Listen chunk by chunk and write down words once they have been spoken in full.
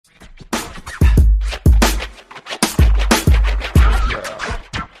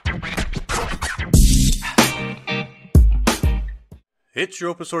It's your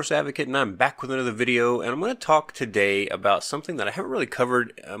open source advocate, and I'm back with another video, and I'm going to talk today about something that I haven't really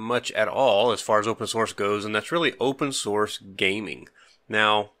covered much at all as far as open source goes, and that's really open source gaming.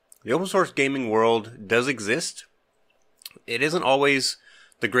 Now, the open source gaming world does exist. It isn't always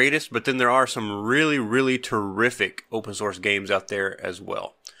the greatest, but then there are some really terrific open source games out there as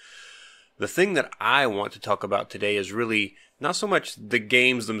well. The thing that I want to talk about today is really not so much the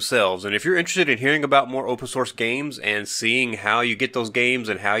games themselves. And if you're interested in hearing about more open source games and seeing how you get those games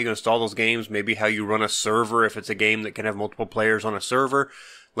and how you install those games, maybe how you run a server if it's a game that can have multiple players on a server,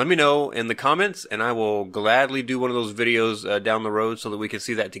 let me know in the comments and I will gladly do one of those videos down the road so that we can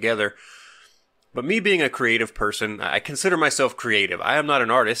see that together. But me being a creative person, I consider myself creative. I am not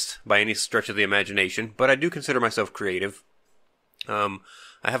an artist by any stretch of the imagination, but I do consider myself creative.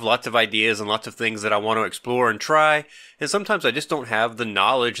 I have lots of ideas and lots of things that I want to explore and try, and sometimes I just don't have the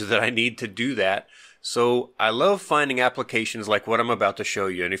knowledge that I need to do that. So I love finding applications like what I'm about to show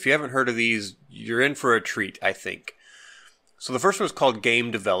you, and if you haven't heard of these, you're in for a treat, I think. So the first one is called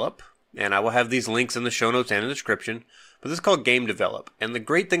GDevelop, and I will have these links in the show notes and in the description, but this is called GDevelop, and the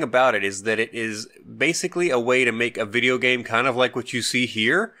great thing about it is that it is basically a way to make a video game kind of like what you see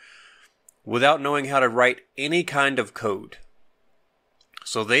here without knowing how to write any kind of code.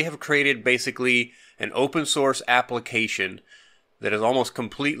 So they have created basically an open source application that is almost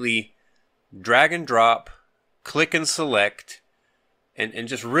completely drag and drop, click and select, and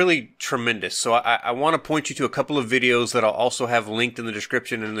just really tremendous. So I want to point you to a couple of videos that I'll also have linked in the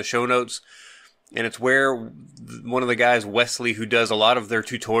description and in the show notes. And it's where one of the guys, Wesley, who does a lot of their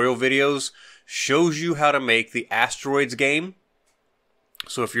tutorial videos, shows you how to make the Asteroids game.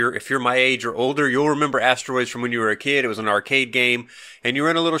 So if you're my age or older, you'll remember Asteroids from when you were a kid. It was an arcade game, and you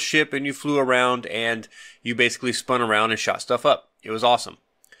were in a little ship and you flew around and you basically spun around and shot stuff up. It was awesome.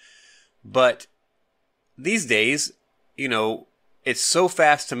 But these days, you know, it's so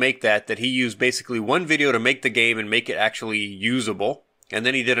fast to make that he used basically one video to make the game and make it actually usable. And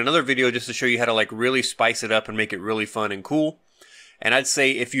then he did another video just to show you how to like really spice it up and make it really fun and cool. And I'd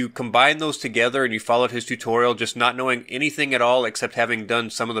say if you combine those together and you followed his tutorial, just not knowing anything at all except having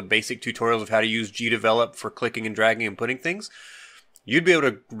done some of the basic tutorials of how to use GDevelop for clicking and dragging and putting things, you'd be able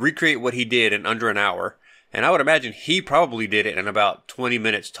to recreate what he did in under an hour. And I would imagine he probably did it in about 20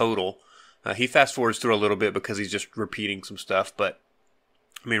 minutes total. He fast forwards through a little bit because he's just repeating some stuff, but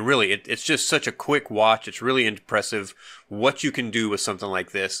I mean, really, it's just such a quick watch. It's really impressive what you can do with something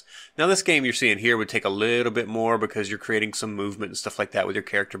like this. Now, this game you're seeing here would take a little bit more because you're creating some movement and stuff like that with your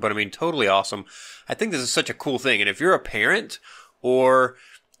character. But, I mean, totally awesome. I think this is such a cool thing. And if you're a parent or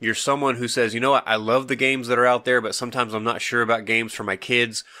you're someone who says, you know what, I love the games that are out there, but sometimes I'm not sure about games for my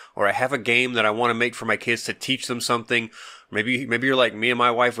kids, or I have a game that I want to make for my kids to teach them something. Maybe you're like me and my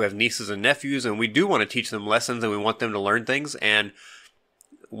wife. We have nieces and nephews, and we do want to teach them lessons, and we want them to learn things. And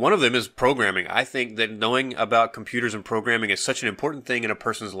one of them is programming. I think that knowing about computers and programming is such an important thing in a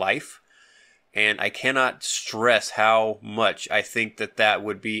person's life. And I cannot stress how much I think that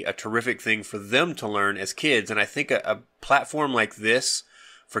would be a terrific thing for them to learn as kids. And I think a platform like this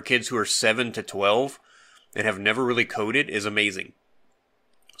for kids who are 7 to 12 and have never really coded is amazing.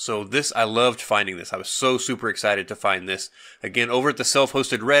 So I loved finding this. I was so super excited to find this. Again, over at the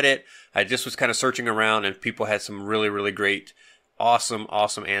self-hosted Reddit, I just was kind of searching around and people had some really great awesome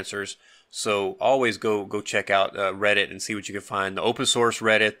answers. So always go check out Reddit and see what you can find. The open source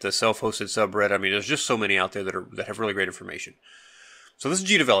Reddit, the self-hosted subreddit. I mean, there's just so many out there that have really great information. So this is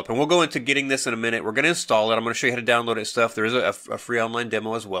GDevelop, and we'll go into getting this in a minute. We're going to install it. I'm going to show you how to download it and stuff. There is a free online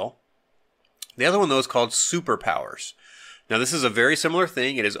demo as well. The other one, though, is called Superpowers. Now, this is a very similar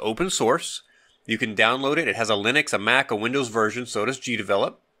thing. It is open source. You can download it. It has a Linux, a Mac, a Windows version. So does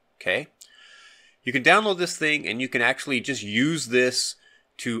GDevelop. Okay. You can download this thing and you can actually just use this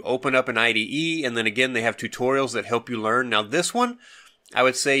to open up an IDE, and then again they have tutorials that help you learn. Now this one, I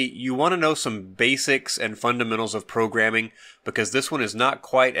would say you want to know some basics and fundamentals of programming because this one is not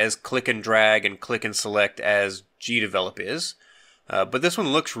quite as click and drag and click and select as GDevelop is. But this one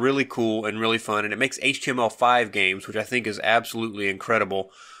looks really cool and really fun, and it makes HTML5 games, which I think is absolutely incredible.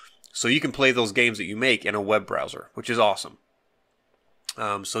 So you can play those games that you make in a web browser, which is awesome.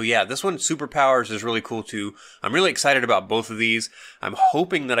 So yeah, this one, Superpowers, is really cool too. I'm really excited about both of these. I'm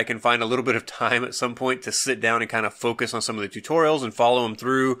hoping that I can find a little bit of time at some point to sit down and kind of focus on some of the tutorials and follow them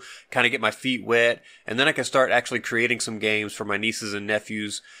through, kind of get my feet wet, and then I can start actually creating some games for my nieces and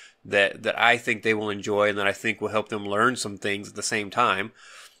nephews that I think they will enjoy and that I think will help them learn some things at the same time.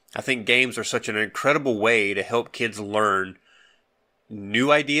 I think games are such an incredible way to help kids learn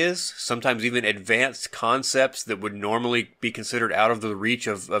new ideas, sometimes even advanced concepts that would normally be considered out of the reach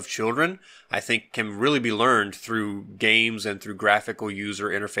of children, I think can really be learned through games and through graphical user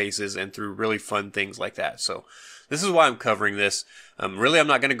interfaces and through really fun things like that. So this is why I'm covering this. Really, I'm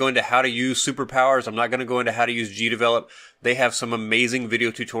not going to go into how to use Superpowers. I'm not going to go into how to use GDevelop. They have some amazing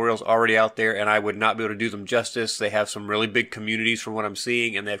video tutorials already out there, and I would not be able to do them justice. They have some really big communities from what I'm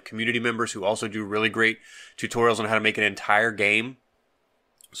seeing, and they have community members who also do really great tutorials on how to make an entire game.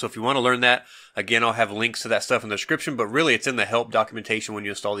 So if you want to learn that, again, I'll have links to that stuff in the description, but really it's in the help documentation when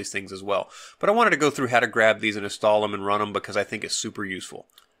you install these things as well. But I wanted to go through how to grab these and install them and run them because I think it's super useful.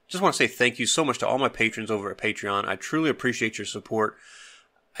 Just want to say thank you so much to all my patrons over at Patreon. I truly appreciate your support.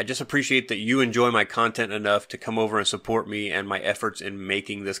 I just appreciate that you enjoy my content enough to come over and support me and my efforts in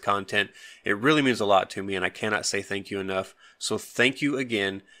making this content. It really means a lot to me, and I cannot say thank you enough. So thank you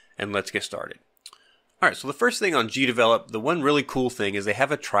again, and let's get started. All right, so the first thing on GDevelop, the one really cool thing is they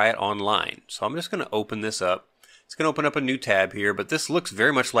have a try it online. So I'm just going to open this up. It's going to open up a new tab here, but this looks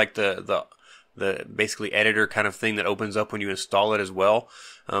very much like the basically editor kind of thing that opens up when you install it as well.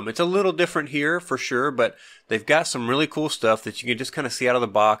 It's a little different here for sure, but they've got some really cool stuff that you can just kind of see out of the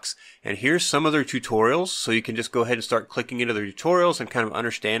box. And here's some of their tutorials, so you can just go ahead and start clicking into their tutorials and kind of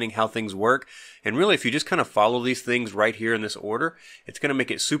understanding how things work. And really, if you just kind of follow these things right here in this order, it's going to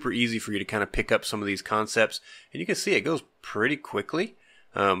make it super easy for you to kind of pick up some of these concepts. And you can see it goes pretty quickly.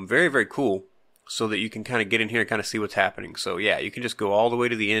 Very, very cool, so that you can kind of get in here and kind of see what's happening. So yeah, you can just go all the way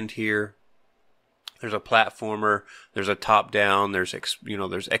to the end here. There's a platformer, there's a top down, there's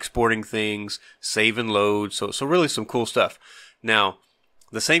there's exporting things, save and load, so really some cool stuff. Now,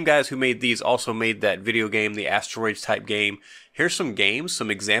 the same guys who made these also made that video game, the Asteroids type game. Here's some games,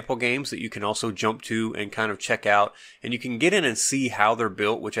 some example games that you can also jump to and kind of check out, and you can get in and see how they're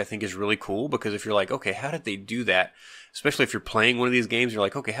built, which I think is really cool, because if you're like, okay, how did they do that? Especially if you're playing one of these games, you're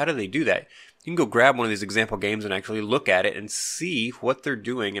like, okay, how did they do that? You can go grab one of these example games and actually look at it and see what they're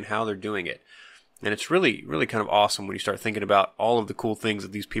doing and how they're doing it. And it's really, really kind of awesome when you start thinking about all of the cool things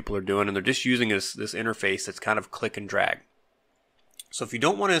that these people are doing, and they're just using this interface that's kind of click and drag. So if you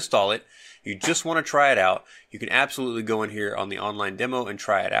don't want to install it, you just want to try it out, you can absolutely go in here on the online demo and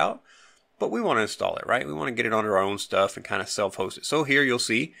try it out. But we want to install it, right? We want to get it onto our own stuff and kind of self-host it. So here you'll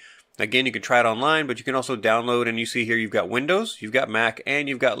see, again, you can try it online, but you can also download, and you see here you've got Windows, you've got Mac, and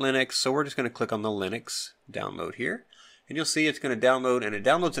you've got Linux. So we're just going to click on the Linux download here. And you'll see it's going to download, and it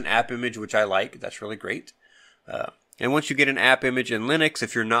downloads an app image, which I like. That's really great. And once you get an app image in Linux,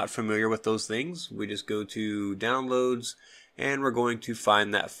 if you're not familiar with those things, we just go to Downloads, and we're going to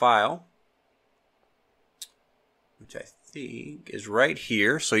find that file, which I think is right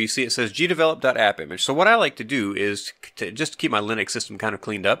here. So you see it says gdevelop.appimage. So what I like to do is just to keep my Linux system kind of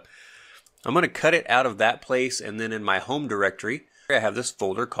cleaned up, I'm going to cut it out of that place, and then in my home directory, I have this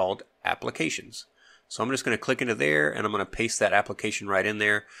folder called Applications. So I'm just going to click into there, and I'm going to paste that application right in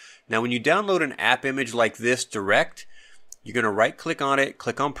there. Now when you download an app image like this direct, you're going to right click on it,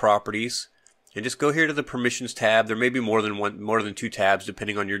 click on Properties, and just go here to the Permissions tab. There may be more than two tabs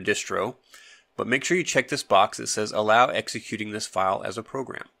depending on your distro. But make sure you check this box that says Allow executing this file as a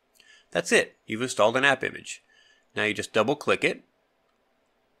program. That's it. You've installed an app image. Now you just double click it,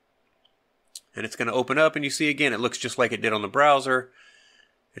 and it's going to open up, and you see again it looks just like it did on the browser.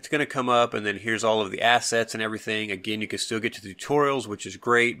 It's going to come up, and then here's all of the assets and everything. Again, you can still get to the tutorials, which is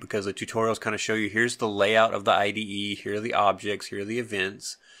great because the tutorials kind of show you here's the layout of the IDE, here are the objects, here are the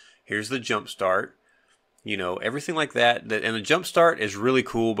events, here's the jump start, everything like that. And the jump start is really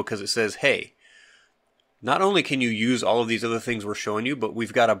cool because it says, hey, not only can you use all of these other things we're showing you, but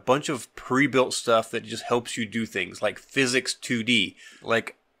we've got a bunch of pre-built stuff that just helps you do things like physics 2D,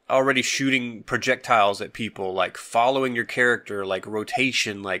 like already shooting projectiles at people, like following your character, like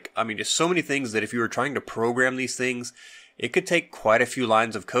rotation, just so many things that if you were trying to program these things, it could take quite a few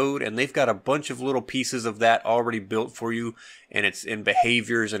lines of code, and they've got a bunch of little pieces of that already built for you, and it's in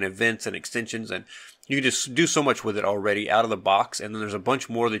behaviors and events and extensions, and you can just do so much with it already out of the box. And then there's a bunch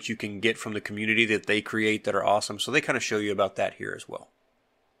more that you can get from the community that they create that are awesome, so they kind of show you about that here as well.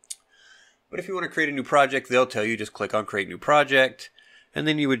 But if you want to create a new project, they'll tell you just click on Create New Project, and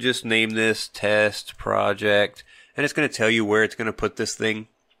then you would just name this Test Project, and it's going to tell you where it's going to put this thing,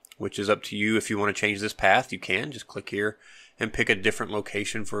 which is up to you. If you want to change this path, you can just click here and pick a different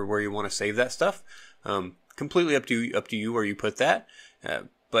location for where you want to save that stuff. Completely up to you where you put that.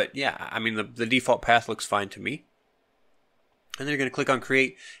 But yeah, the default path looks fine to me. And then you're going to click on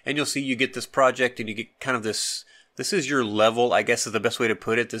Create, and you'll see you get this project, and you get kind of this. This is your level, I guess is the best way to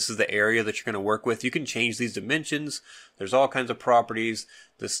put it. This is the area that you're going to work with. You can change these dimensions. There's all kinds of properties.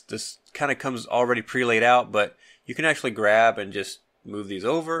 This kind of comes already pre-laid out, but you can actually grab and just move these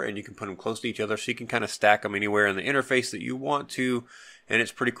over and you can put them close to each other, so you can kind of stack them anywhere in the interface that you want to, and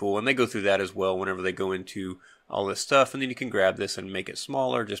it's pretty cool. And they go through that as well whenever they go into all this stuff, and then you can grab this and make it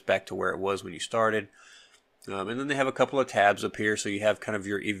smaller, just back to where it was when you started. And then they have a couple of tabs up here, so you have kind of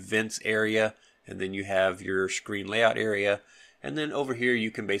your events area, and then you have your screen layout area, and then over here you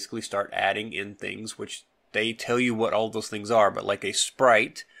can basically start adding in things, which they tell you what all those things are. But like a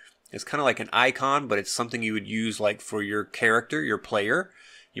sprite, it's kind of like an icon, but it's something you would use like for your character, your player.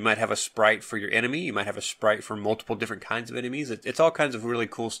 You might have a sprite for your enemy. You might have a sprite for multiple different kinds of enemies. It's all kinds of really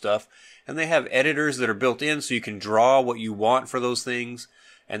cool stuff. And they have editors that are built in, so you can draw what you want for those things.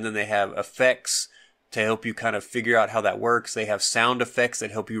 And then they have effects to help you kind of figure out how that works. They have sound effects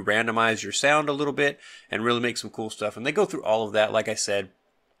that help you randomize your sound a little bit and really make some cool stuff. And they go through all of that, like I said.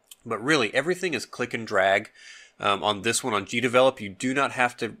 But really, everything is click and drag. On this one, on GDevelop, you do not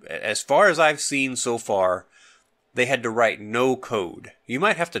have to, as far as I've seen so far, they had to write no code. You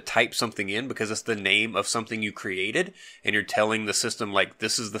might have to type something in because it's the name of something you created, and you're telling the system, like,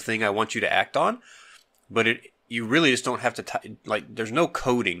 this is the thing I want you to act on. But you really just don't have to, there's no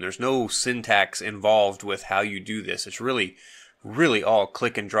coding, there's no syntax involved with how you do this. It's really, really all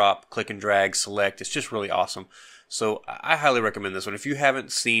click and drop, click and drag, select. It's just really awesome. So I highly recommend this one. If you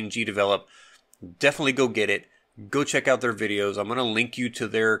haven't seen GDevelop, definitely go get it. Go check out their videos. I'm going to link you to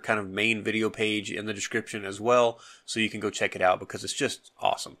their kind of main video page in the description as well, so you can go check it out because it's just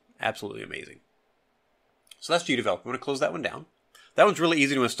awesome. Absolutely amazing. So that's GDevelop. I'm going to close that one down. That one's really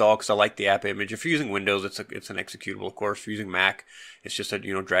easy to install because I like the app image. If you're using Windows, it's an executable, of course. If you're using Mac, it's just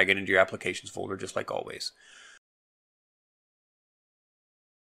drag it into your applications folder just like always.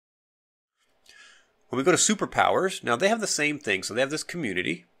 When we go to Superpowers, now they have the same thing. So they have this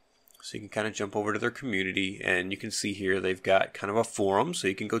community. So you can kind of jump over to their community, and you can see here they've got kind of a forum. So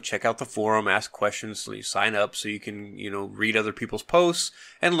you can go check out the forum, ask questions, so you sign up so you can, read other people's posts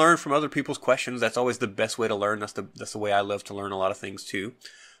and learn from other people's questions. That's always the best way to learn. That's the way I love to learn a lot of things too.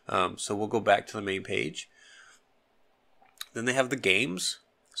 So we'll go back to the main page. Then they have the games.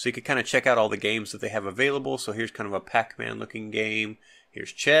 So you can kind of check out all the games that they have available. So here's kind of a Pac-Man looking game.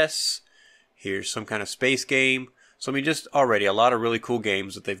 Here's chess. Here's some kind of space game. So I mean, just already a lot of really cool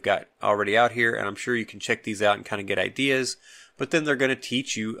games that they've got already out here, and I'm sure you can check these out and kind of get ideas. But then they're going to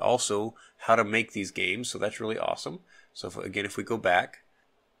teach you also how to make these games, so that's really awesome. So if we go back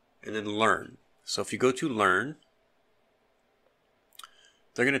and then learn. So if you go to learn,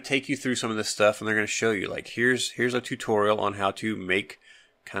 they're going to take you through some of this stuff, and they're going to show you, like, here's a tutorial on how to make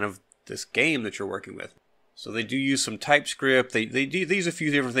kind of this game that you're working with. So they do use some TypeScript. They use a few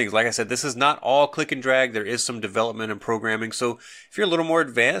different things. Like I said, this is not all click and drag. There is some development and programming. So if you're a little more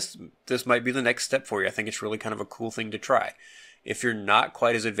advanced, this might be the next step for you. I think it's really kind of a cool thing to try. If you're not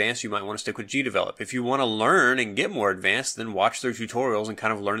quite as advanced, you might want to stick with GDevelop. If you want to learn and get more advanced, then watch their tutorials and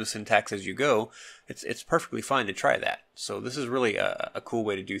kind of learn the syntax as you go. It's perfectly fine to try that. So this is really a cool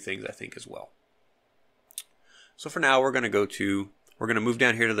way to do things, I think, as well. So for now, we're going to move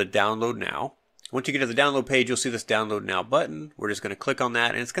down here to the download now. Once you get to the download page, you'll see this download now button. We're just going to click on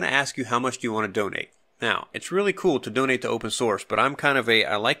that, and it's going to ask you how much do you want to donate. Now, it's really cool to donate to open source, but I'm kind of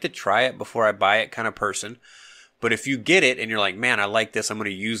I like to try it before I buy it kind of person. But if you get it and you're like, man, I like this, I'm going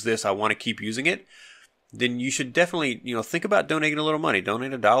to use this, I want to keep using it, then you should definitely, think about donating a little money.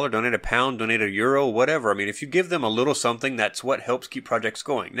 Donate $1, donate £1, donate €1, whatever. I mean, if you give them a little something, that's what helps keep projects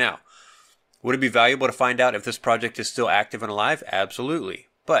going. Now, would it be valuable to find out if this project is still active and alive? Absolutely.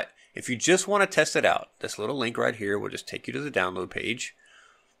 But if you just want to test it out, this little link right here will just take you to the download page.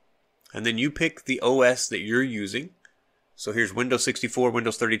 And then you pick the OS that you're using. So here's Windows 64,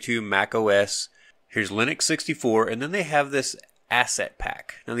 Windows 32, Mac OS. Here's Linux 64. And then they have this asset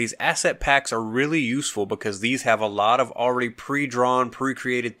pack. Now these asset packs are really useful because these have a lot of already pre-drawn,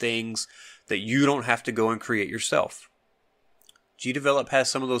 pre-created things that you don't have to go and create yourself. GDevelop has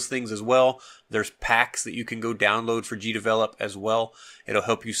some of those things as well. There's packs that you can go download for GDevelop as well. It'll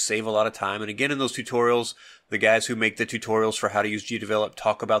help you save a lot of time. And again, in those tutorials, the guys who make the tutorials for how to use GDevelop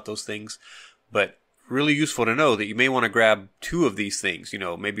talk about those things. But really useful to know that you may want to grab two of these things.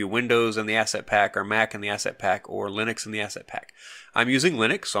 Maybe Windows and the asset pack, or Mac and the asset pack, or Linux and the asset pack. I'm using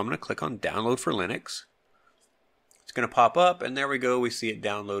Linux, so I'm going to click on Download for Linux. It's going to pop up, and there we go. We see it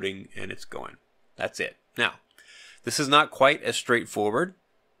downloading, and it's going. That's it. Now, this is not quite as straightforward.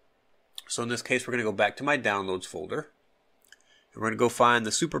 So in this case, we're going to go back to my downloads folder. And we're going to go find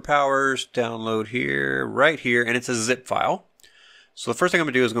the Superpowers download here, right here, and it's a zip file. So the first thing I'm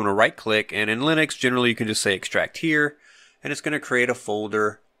going to do is I'm going to right click, and in Linux, generally you can just say extract here, and it's going to create a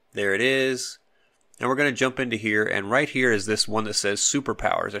folder. There it is. And we're going to jump into here, and right here is this one that says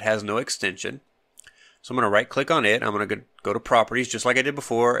Superpowers. It has no extension. So I'm going to right click on it. I'm going to go to properties just like I did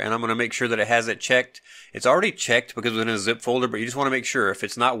before, and I'm going to make sure that it has it checked. It's already checked because it's in a zip folder, but you just want to make sure if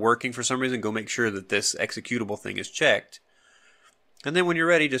it's not working for some reason, go make sure that this executable thing is checked. And then when you're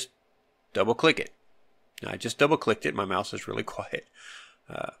ready, just double click it. Now, I just double clicked it. My mouse is really quiet.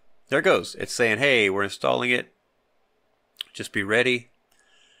 There it goes. It's saying, hey, we're installing it. Just be ready.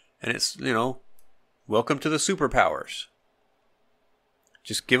 And it's, you know, welcome to the Superpowers.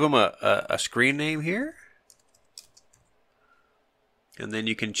 Just give them a screen name here. And then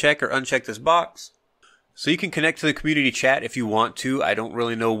you can check or uncheck this box. So you can connect to the community chat if you want to. I don't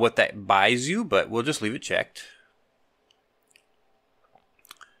really know what that buys you, but we'll just leave it checked.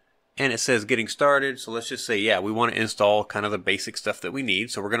 And it says getting started. So let's just say, yeah, we want to install kind of the basic stuff that we need.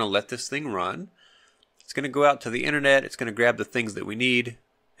 So we're going to let this thing run. It's going to go out to the internet. It's going to grab the things that we need.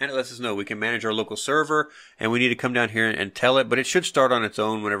 And it lets us know we can manage our local server, and we need to come down here and tell it, but it should start on its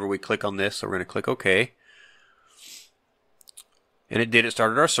own whenever we click on this. So we're going to click OK. And it did. It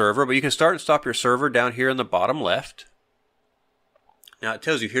started our server, but you can start and stop your server down here in the bottom left. Now it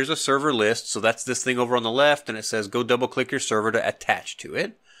tells you here's a server list. So that's this thing over on the left, and it says go double click your server to attach to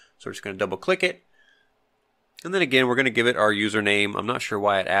it. So we're just going to double click it. And then again, we're going to give it our username. I'm not sure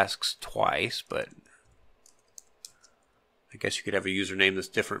why it asks twice, but I guess you could have a username that's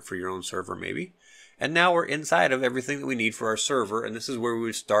different for your own server maybe. And now we're inside of everything that we need for our server, and this is where we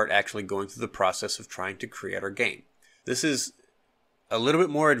would start actually going through the process of trying to create our game. This is a little bit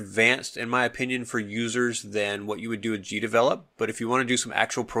more advanced, in my opinion, for users than what you would do with GDevelop, but if you want to do some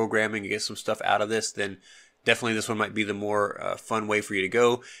actual programming and get some stuff out of this, then definitely this one might be the more fun way for you to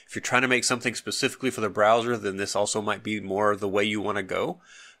go. If you're trying to make something specifically for the browser, then this also might be more the way you want to go.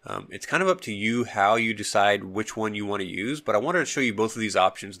 It's kind of up to you how you decide which one you want to use, but I wanted to show you both of these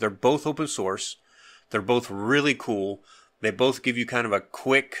options. They're both open source. They're both really cool. They both give you kind of a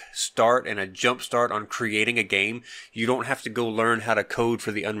quick start and a jump start on creating a game. You don't have to go learn how to code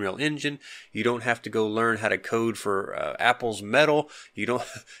for the Unreal Engine. You don't have to go learn how to code for Apple's Metal. You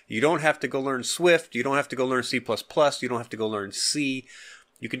don't have to go learn Swift. You don't have to go learn C++. You don't have to go learn C.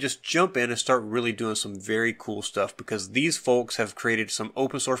 You can just jump in and start really doing some very cool stuff, because these folks have created some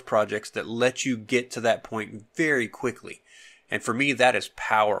open source projects that let you get to that point very quickly. And for me, that is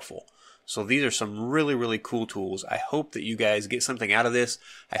powerful. So these are some really, really cool tools. I hope that you guys get something out of this.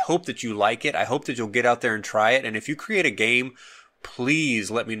 I hope that you like it. I hope that you'll get out there and try it. And if you create a game,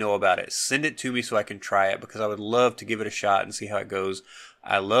 please let me know about it. Send it to me so I can try it, because I would love to give it a shot and see how it goes.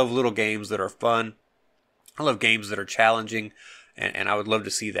 I love little games that are fun. I love games that are challenging. And I would love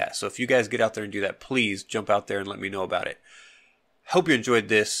to see that. So if you guys get out there and do that, please jump out there and let me know about it. Hope you enjoyed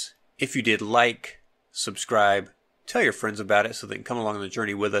this. If you did, like, subscribe, tell your friends about it so they can come along on the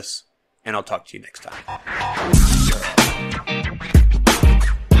journey with us. And I'll talk to you next time.